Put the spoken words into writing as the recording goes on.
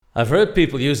I've heard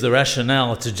people use the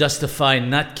rationale to justify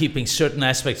not keeping certain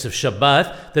aspects of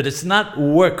Shabbat, that it's not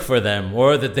work for them,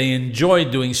 or that they enjoy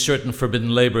doing certain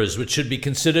forbidden labors, which should be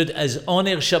considered as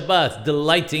oner Shabbat,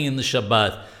 delighting in the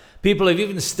Shabbat. People have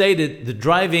even stated that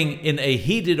driving in a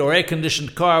heated or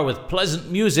air-conditioned car with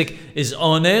pleasant music is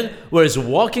oner, whereas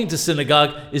walking to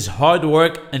synagogue is hard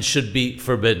work and should be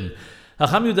forbidden.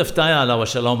 Hacham Yudaftaya alav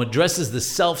shalom addresses the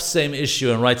self-same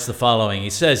issue and writes the following. He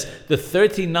says, the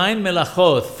 39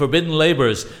 melachot, forbidden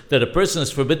labors, that a person is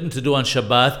forbidden to do on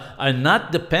Shabbat are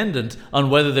not dependent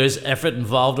on whether there's effort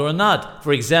involved or not.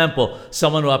 For example,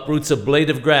 someone who uproots a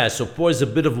blade of grass or pours a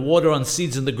bit of water on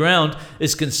seeds in the ground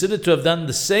is considered to have done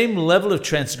the same level of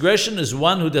transgression as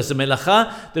one who does a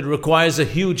melacha that requires a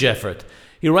huge effort.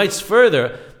 He writes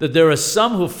further that there are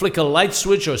some who flick a light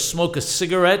switch or smoke a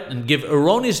cigarette and give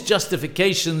erroneous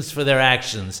justifications for their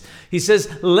actions. He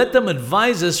says, let them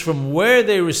advise us from where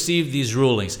they receive these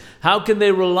rulings. How can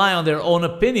they rely on their own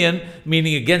opinion,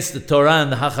 meaning against the Torah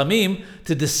and the Hachamim,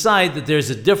 to decide that there's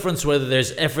a difference whether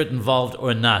there's effort involved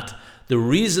or not? The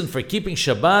reason for keeping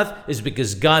Shabbat is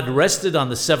because God rested on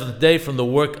the seventh day from the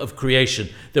work of creation.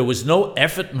 There was no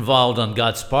effort involved on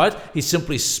God's part. He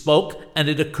simply spoke and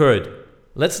it occurred.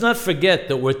 Let's not forget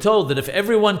that we're told that if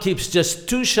everyone keeps just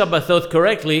 2 Shabbathot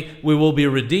correctly, we will be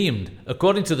redeemed.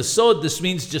 According to the Sod, this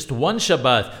means just one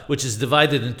Shabbat, which is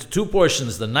divided into 2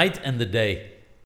 portions, the night and the day.